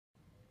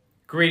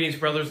Greetings,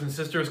 brothers and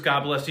sisters.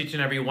 God bless each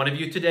and every one of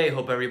you today.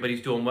 Hope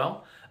everybody's doing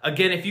well.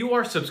 Again, if you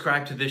are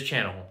subscribed to this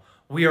channel,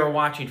 we are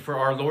watching for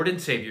our Lord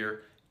and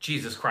Savior,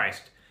 Jesus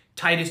Christ.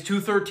 Titus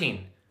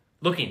 2:13,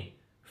 looking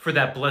for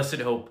that blessed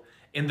hope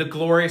in the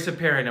glorious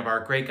appearing of our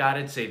great God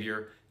and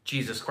Savior,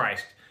 Jesus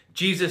Christ.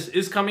 Jesus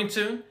is coming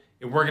soon,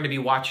 and we're going to be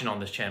watching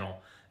on this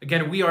channel.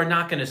 Again, we are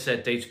not going to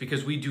set dates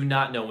because we do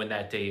not know when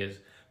that day is,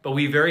 but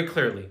we very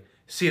clearly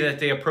see that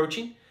day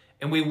approaching,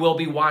 and we will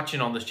be watching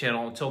on this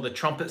channel until the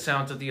trumpet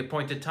sounds at the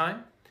appointed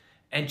time,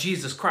 and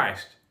Jesus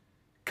Christ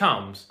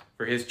comes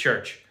for his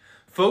church.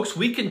 Folks,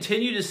 we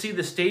continue to see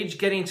the stage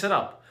getting set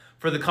up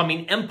for the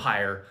coming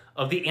empire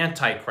of the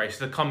Antichrist,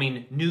 the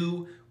coming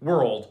new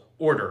world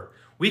order.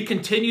 We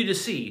continue to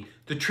see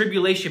the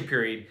tribulation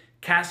period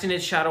casting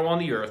its shadow on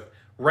the earth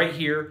right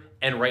here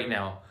and right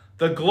now.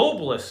 The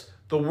globalists,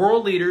 the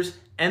world leaders,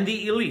 and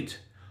the elite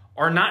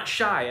are not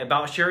shy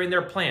about sharing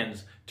their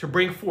plans to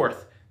bring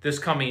forth this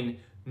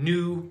coming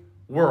new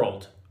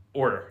world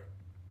order.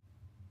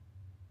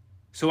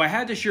 So I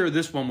had to share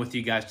this one with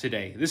you guys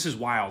today. This is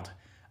wild.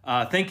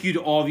 Thank you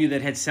to all of you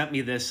that had sent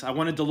me this. I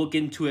wanted to look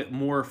into it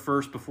more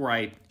first before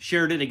I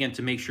shared it again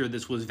to make sure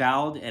this was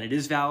valid, and it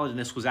is valid, and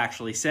this was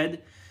actually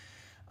said.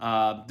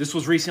 This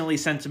was recently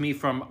sent to me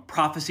from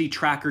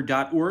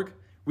prophecytracker.org.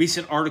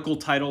 Recent article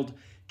titled,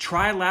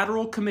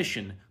 Trilateral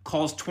Commission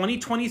Calls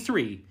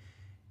 2023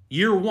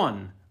 Year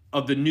One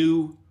of the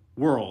New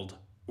World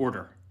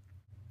Order.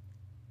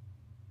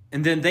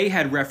 And then they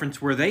had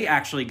reference where they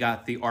actually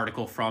got the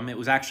article from. It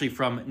was actually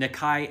from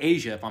Nikkei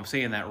Asia, if I'm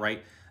saying that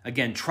right.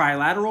 Again,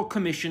 Trilateral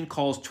Commission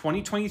calls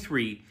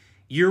 2023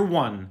 Year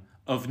One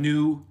of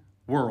New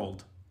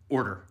World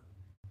Order.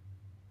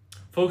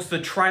 Folks, the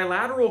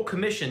Trilateral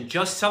Commission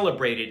just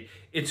celebrated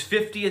its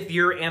 50th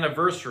year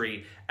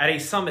anniversary at a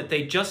summit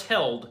they just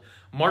held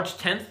March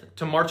 10th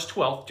to March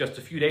 12th, just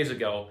a few days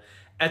ago,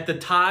 at the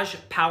Taj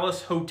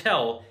Palace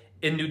Hotel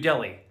in New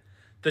Delhi.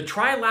 The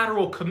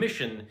Trilateral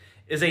Commission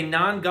is a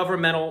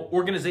non-governmental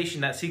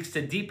organization that seeks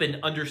to deepen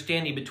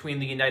understanding between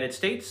the United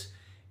States,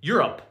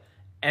 Europe,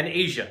 and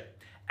Asia.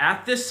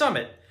 At this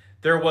summit,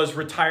 there was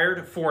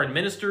retired foreign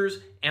ministers,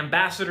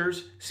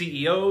 ambassadors,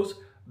 CEOs,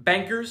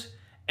 bankers,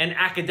 and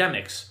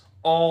academics,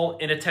 all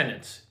in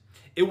attendance.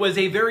 It was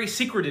a very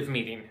secretive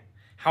meeting.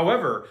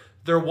 However,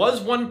 there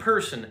was one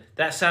person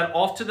that sat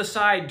off to the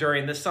side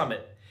during the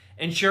summit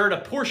and shared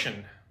a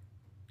portion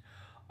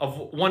of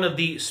one of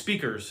the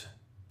speaker's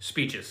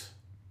speeches.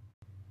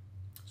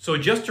 So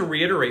just to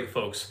reiterate,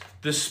 folks,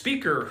 the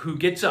speaker who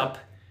gets up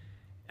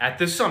at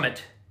this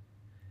summit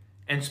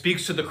and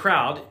speaks to the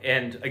crowd,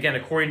 and again,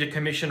 according to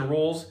commission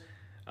rules,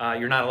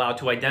 you're not allowed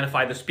to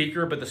identify the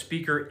speaker, but the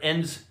speaker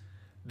ends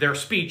their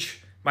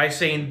speech by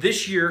saying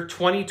this year,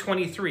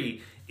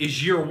 2023,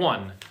 is year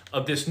one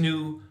of this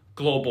new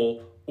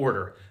global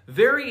order.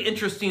 Very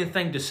interesting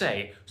thing to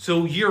say.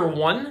 So year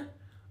one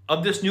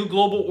of this new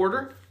global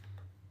order,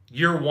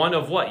 year one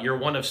of what? Year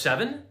one of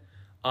 7?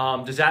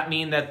 Does that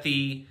mean that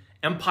the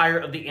empire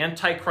of the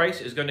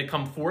Antichrist is going to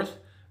come forth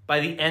by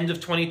the end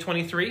of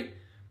 2023,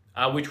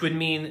 which would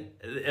mean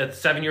a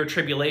 7-year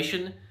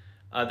tribulation,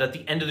 that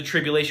the end of the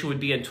tribulation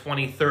would be in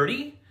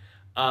 2030?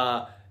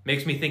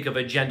 Makes me think of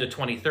Agenda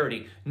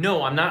 2030.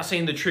 No, I'm not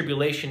saying the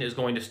tribulation is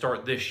going to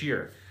start this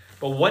year.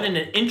 But what an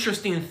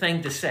interesting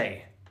thing to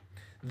say.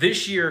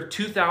 This year,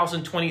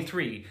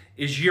 2023,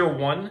 is year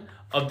one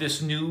of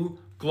this new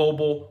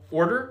global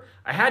order.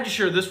 I had to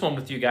share this one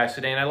with you guys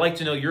today, and I'd like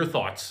to know your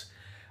thoughts.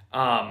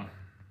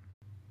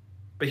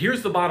 But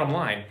here's the bottom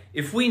line.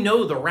 If we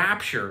know the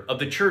rapture of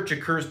the church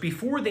occurs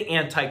before the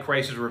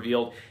Antichrist is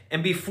revealed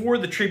and before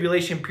the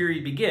tribulation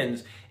period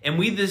begins, and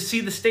we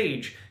see the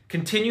stage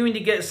continuing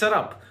to get set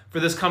up for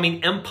this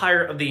coming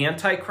empire of the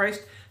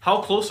Antichrist,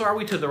 how close are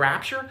we to the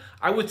rapture?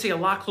 I would say a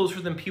lot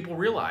closer than people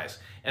realize.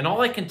 And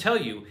all I can tell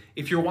you,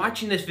 if you're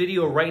watching this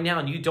video right now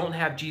and you don't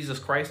have Jesus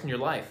Christ in your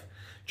life,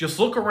 just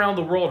look around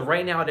the world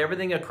right now at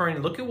everything occurring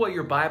and look at what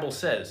your Bible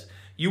says.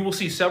 You will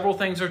see several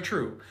things are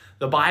true.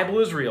 The Bible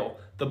is real.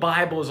 The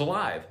Bible is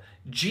alive.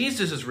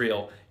 Jesus is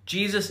real.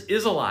 Jesus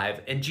is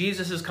alive. And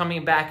Jesus is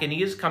coming back, and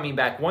he is coming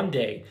back one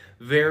day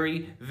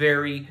very,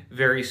 very,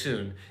 very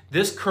soon.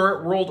 This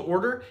current world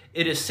order,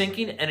 it is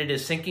sinking, and it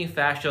is sinking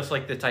fast just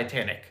like the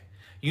Titanic.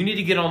 You need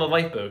to get on the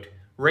lifeboat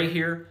right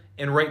here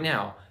and right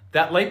now.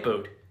 That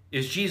lifeboat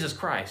is Jesus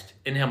Christ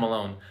and him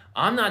alone.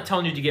 I'm not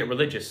telling you to get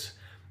religious.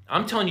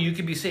 I'm telling you you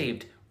can be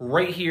saved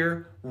right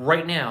here,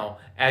 right now,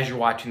 as you're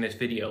watching this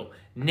video.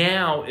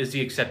 Now is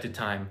the accepted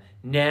time.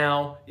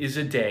 Now is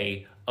the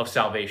day of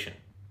salvation.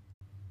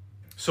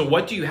 So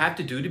what do you have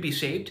to do to be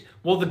saved?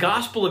 Well, the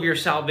gospel of your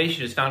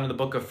salvation is found in the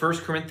book of 1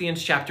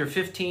 Corinthians chapter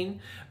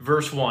 15,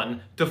 verse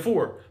 1 to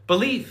 4.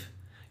 Believe.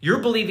 You're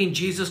believing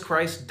Jesus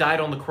Christ died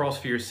on the cross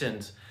for your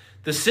sins.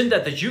 The sin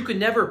debt that you could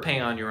never pay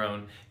on your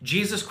own,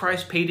 Jesus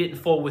Christ paid it in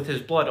full with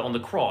his blood on the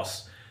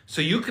cross,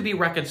 so you could be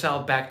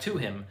reconciled back to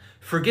him,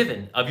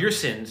 forgiven of your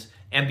sins,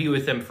 and be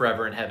with him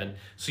forever in heaven.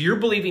 So you're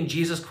believing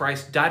Jesus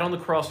Christ died on the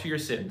cross for your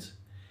sins.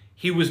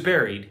 He was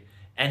buried,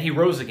 and he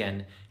rose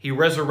again. He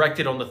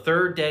resurrected on the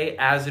third day,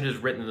 as it is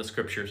written in the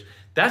scriptures.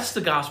 That's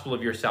the gospel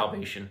of your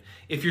salvation.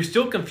 If you're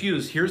still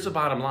confused, here's the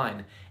bottom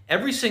line.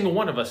 Every single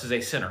one of us is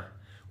a sinner.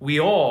 We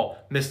all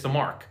miss the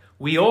mark.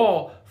 We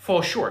all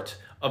fall short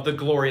of the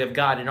glory of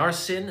God, and our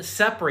sin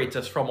separates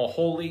us from a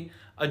holy,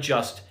 a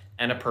just,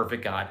 and a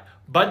perfect God.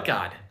 But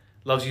God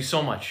loves you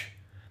so much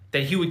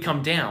that he would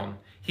come down.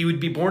 He would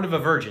be born of a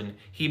virgin.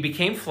 He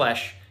became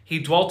flesh. He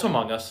dwelt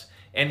among us,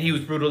 and he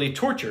was brutally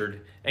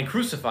tortured and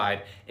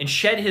crucified and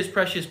shed his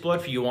precious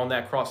blood for you on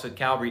that cross at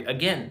Calvary.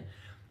 Again,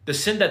 the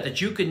sin debt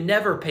that you could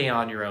never pay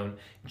on your own,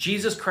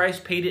 Jesus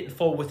Christ paid it in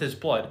full with his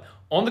blood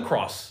on the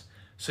cross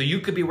so you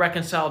could be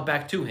reconciled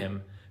back to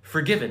him,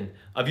 forgiven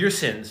of your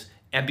sins,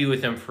 and be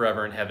with him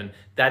forever in heaven.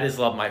 That is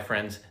love, my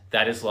friends.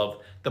 That is love.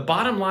 The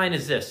bottom line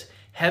is this.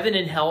 Heaven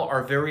and hell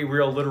are very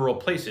real, literal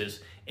places,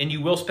 and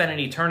you will spend an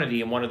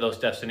eternity in one of those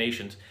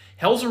destinations.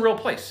 Hell's a real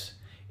place.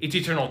 It's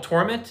eternal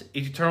torment,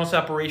 it's eternal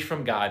separation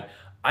from God.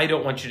 I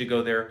don't want you to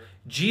go there.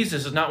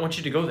 Jesus does not want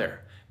you to go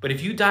there. But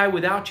if you die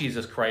without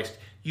Jesus Christ,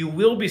 you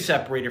will be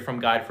separated from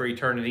God for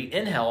eternity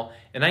in hell.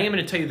 And I am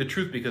going to tell you the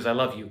truth because I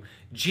love you.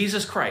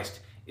 Jesus Christ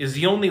is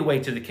the only way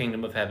to the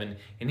kingdom of heaven,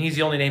 and he's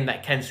the only name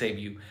that can save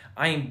you.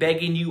 I am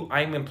begging you,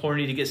 I am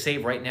imploring you to get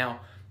saved right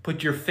now.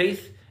 Put your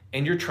faith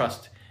and your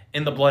trust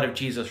in the blood of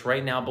Jesus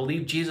right now.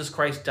 Believe Jesus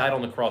Christ died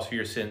on the cross for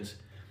your sins.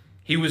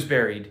 He was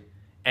buried,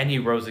 and he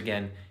rose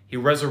again. He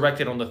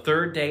resurrected on the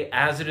third day,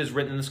 as it is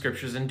written in the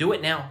scriptures, and do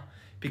it now,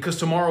 because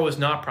tomorrow is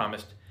not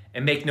promised.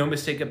 And make no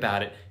mistake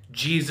about it,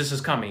 Jesus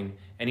is coming,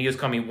 and he is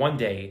coming one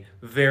day,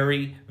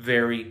 very,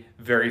 very,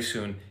 very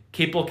soon.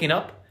 Keep looking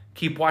up,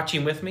 keep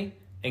watching with me,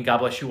 and God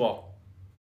bless you all.